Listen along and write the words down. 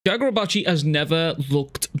Kagurabachi has never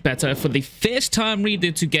looked better for the first time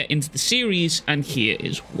reader to get into the series, and here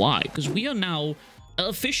is why. Because we are now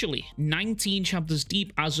officially 19 chapters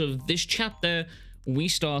deep. As of this chapter, we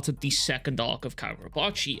started the second arc of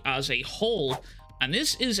Kagurabachi as a whole, and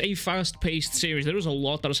this is a fast-paced series. There is a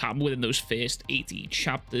lot that has happened within those first 18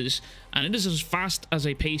 chapters, and it is as fast as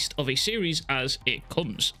a pace of a series as it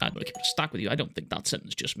comes. I'm going to keep it a stack with you. I don't think that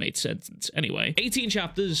sentence just made sense. Anyway, 18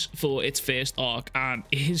 chapters for its first arc, and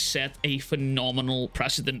it has set a phenomenal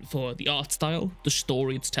precedent for the art style, the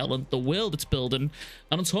story it's telling, the world it's building.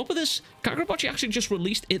 And on top of this, Kagurabachi actually just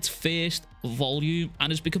released its first volume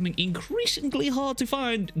and is becoming increasingly hard to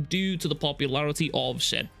find due to the popularity of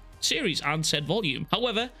said series and said volume.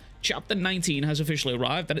 However, chapter 19 has officially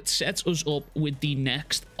arrived, and it sets us up with the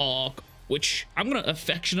next arc, which I'm going to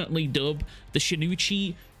affectionately dub the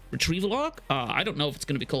Shinichi retrieval arc. I don't know if it's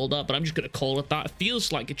going to be called that, but I'm just going to call it that. It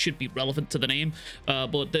feels like it should be relevant to the name.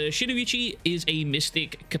 But the Shinichi is a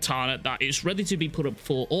mystic katana that is ready to be put up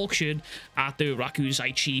for auction at the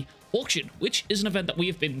Rakuzaichi auction, which is an event that we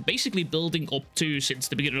have been basically building up to since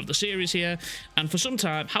the beginning of the series here, and for some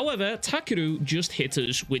time. However, Takeru just hit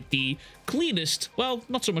us with the cleanest, well,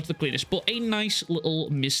 not so much the cleanest, but a nice little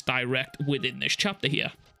misdirect within this chapter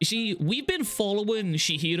here. You see, we've been following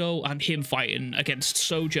Chihiro and him fighting against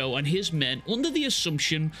Sojo and his men under the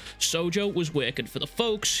assumption Sojo was working for the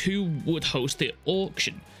folks who would host the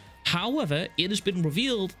auction. However, it has been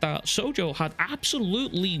revealed that Sojo had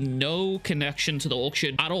absolutely no connection to the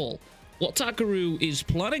auction at all. What Takeru is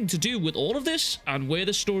planning to do with all of this and where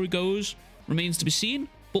the story goes remains to be seen,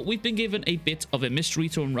 but we've been given a bit of a mystery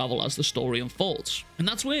to unravel as the story unfolds. And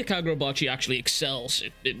that's where Kagurabachi actually excels.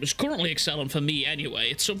 It was currently excelling for me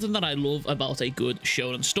anyway. It's something that I love about a good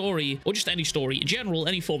shonen story, or just any story in general,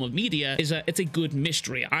 any form of media, is that it's a good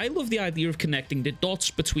mystery. I love the idea of connecting the dots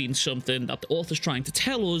between something that the author's trying to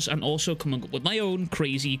tell us and also coming up with my own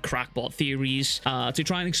crazy crackpot theories to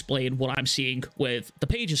try and explain what I'm seeing with the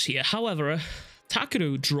pages here. However,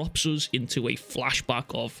 Takeru drops us into a flashback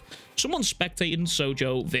of someone spectating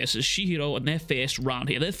Sojo versus Chihiro and their first round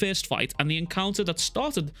here, their first fight, and the encounter that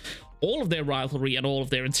started all of their rivalry and all of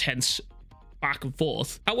their intense back and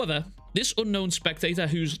forth. However, this unknown spectator,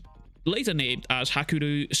 who's later named as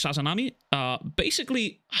Hakuru Sazanami,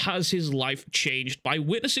 basically has his life changed by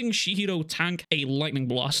witnessing Chihiro tank a lightning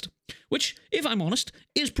blast, which, if I'm honest,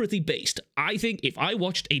 is pretty based. I think if I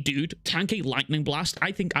watched a dude tank a lightning blast,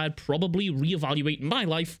 I think I'd probably reevaluate my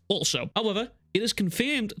life also. However, it is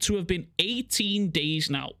confirmed to have been 18 days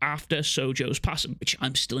now after Sojo's passing, which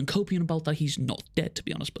I'm still in copium about that he's not dead, to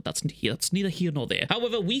be honest, but that's neither here nor there.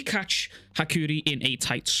 However, we catch Hakuri in a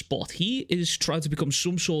tight spot. He is trying to become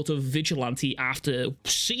some sort of vigilante after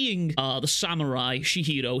seeing the samurai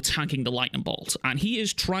Chihiro tanking the lightning bolt, and he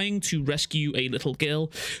is trying to rescue a little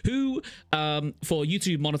girl who, for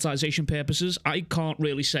YouTube monetization purposes, I can't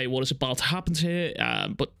really say what is about to happen to her,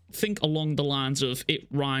 but think along the lines of it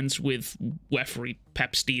rhymes with Wefry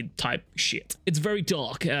Pepstein type shit. It's very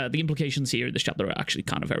dark. The implications here in this chapter are actually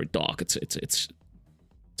kind of very dark. It's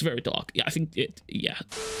very dark. Yeah, I think it. Yeah.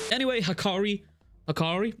 Anyway, Hakuri?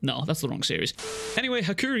 No, that's the wrong series. Anyway,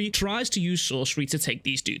 Hakuri tries to use sorcery to take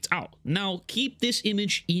these dudes out. Now, keep this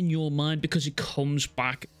image in your mind because it comes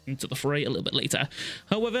back into the fray a little bit later.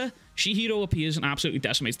 However, Chihiro appears and absolutely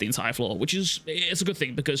decimates the entire floor, which is, it's a good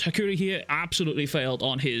thing because Hakuri here absolutely failed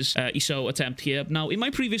on his Iso attempt here. Now, in my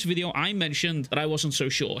previous video, I mentioned that I wasn't so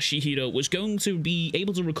sure Chihiro was going to be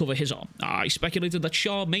able to recover his arm. I speculated that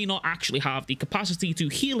Char may not actually have the capacity to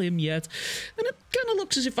heal him yet, and it kind of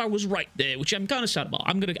looks as if I was right there, which I'm kind of sad about.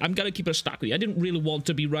 I'm gonna keep it a stack with you. I didn't really want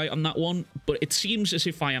to be right on that one, but it seems as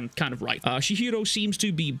if I am kind of right. Chihiro seems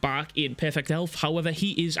to be back in perfect health. However,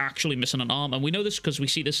 he is actually missing an arm, and we know this because we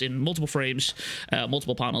see this in multiple frames,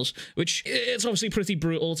 multiple panels, which it's obviously pretty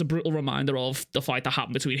brutal. It's a brutal reminder of the fight that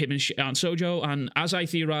happened between him and Sojo, and as I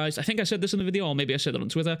theorized, I think I said this in the video, or maybe I said it on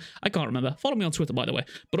Twitter, I can't remember. Follow me on Twitter, by the way.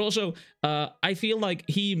 But also, I feel like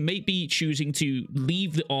he may be choosing to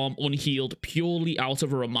leave the arm unhealed purely out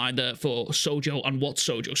of a reminder for Sojo and what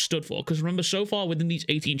Sojo stood for, because remember, so far within these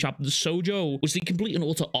 18 chapters, Sojo was the complete and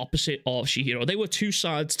utter opposite of Chihiro. They were two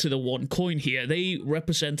sides to the one coin here. They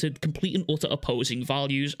represented complete and utter opposing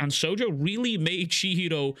values, and Sojo really made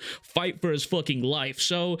Chihiro fight for his fucking life.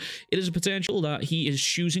 So it is a potential that he is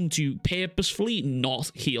choosing to purposefully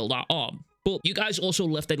not heal that arm. But you guys also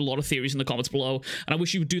left a lot of theories in the comments below, and I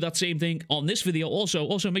wish you would do that same thing on this video.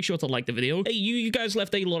 Also make sure to like the video. Hey, you guys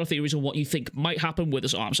left a lot of theories on what you think might happen with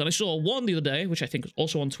his arms, and I saw one the other day, which I think was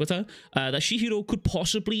also on Twitter, that Chihiro could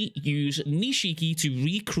possibly use Nishiki to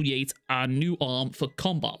recreate a new arm for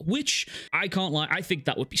combat, which I can't lie, I think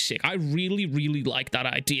that would be sick. I really, really like that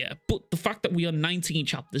idea. But the fact that we are 19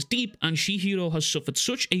 chapters deep and Chihiro has suffered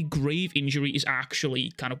such a grave injury is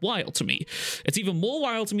actually kind of wild to me. It's even more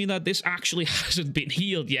wild to me that this actually hasn't been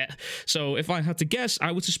healed yet. So if I had to guess,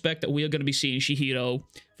 I would suspect that we are going to be seeing Chihiro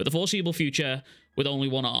for the foreseeable future with only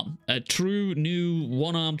one arm. A true new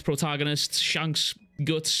one-armed protagonist, Shanks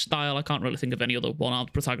Guts style. I can't really think of any other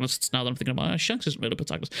one-armed protagonists now that I'm thinking about it. Shanks isn't really a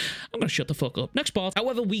protagonist. I'm gonna shut the fuck up. Next part.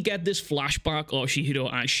 However, we get this flashback of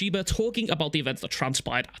Chihiro and Shiba talking about the events that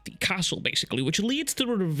transpired at the castle, basically, which leads to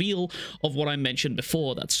the reveal of what I mentioned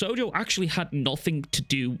before, that Sojo actually had nothing to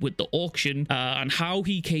do with the auction, and how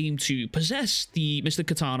he came to possess the Mr.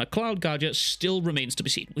 Katana Cloud Gadget still remains to be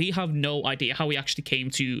seen. We have no idea how he actually came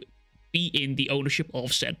to be in the ownership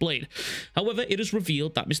of said blade. However, it is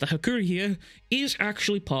revealed that Mr. Hakuri here is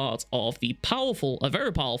actually part of the powerful, a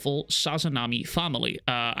very powerful Sazanami family,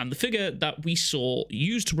 and the figure that we saw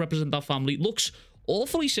used to represent that family looks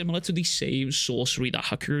awfully similar to the same sorcery that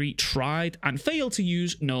Hakuri tried and failed to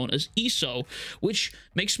use, known as Iso, which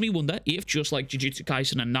makes me wonder if, just like Jujutsu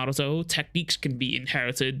Kaisen and Naruto, techniques can be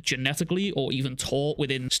inherited genetically or even taught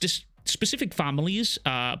within specific families,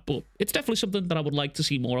 but it's definitely something that I would like to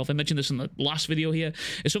see more of. I mentioned this in the last video here.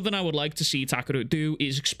 It's something I would like to see Takuro do,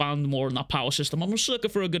 is expand more on that power system. I'm a sucker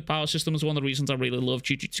for a good power system. It's one of the reasons I really love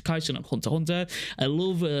Jujutsu Kaisen and Hunter x Hunter. I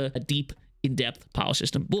love a deep, in-depth power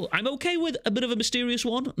system. But I'm okay with a bit of a mysterious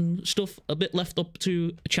one and stuff a bit left up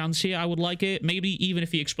to a chance here. I would like it. Maybe even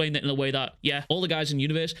if he explained it in a way that, yeah, all the guys in the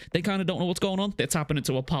universe, they kind of don't know what's going on. They're tapping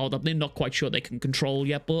into a power that they're not quite sure they can control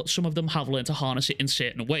yet, but some of them have learned to harness it in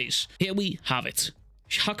certain ways. Here we have it.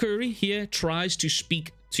 Hakuri here tries to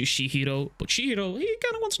speak to Chihiro, but Chihiro, he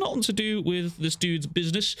kind of wants nothing to do with this dude's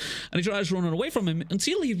business, and he tries running away from him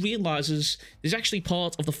until he realizes there's actually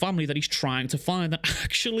part of the family that he's trying to find, that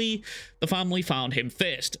actually the family found him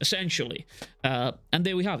first, essentially. And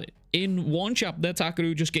there we have it. In one chapter,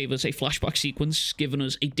 Takuro just gave us a flashback sequence, giving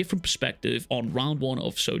us a different perspective on round one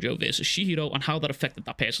of Sojo versus Chihiro and how that affected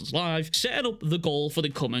that person's life, setting up the goal for the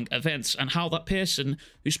coming events, and how that person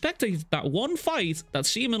who spectated that one fight that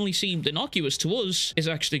seemingly seemed innocuous to us is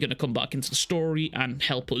actually going to come back into the story and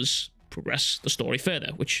help us progress the story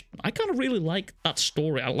further, which I kind of really like that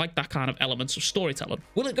story. I like that kind of elements of storytelling.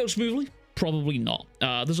 Will it go smoothly? Probably not.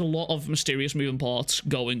 There's a lot of mysterious moving parts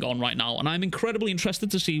going on right now, and I'm incredibly interested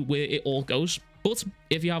to see where it all goes. But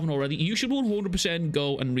if you haven't already, you should 100%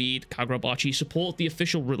 go and read Kagurabachi, support the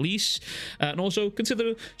official release, and also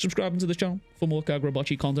consider subscribing to the channel for more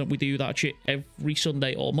Kagurabachi content. We do that shit every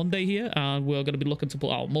Sunday or Monday here, and we're going to be looking to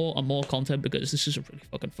put out more and more content because this is a really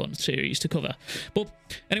fucking fun series to cover. But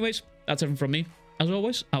anyways, that's everything from me. As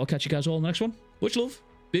always, I will catch you guys all in the next one. Much love,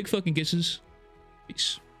 big fucking kisses,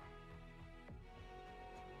 peace.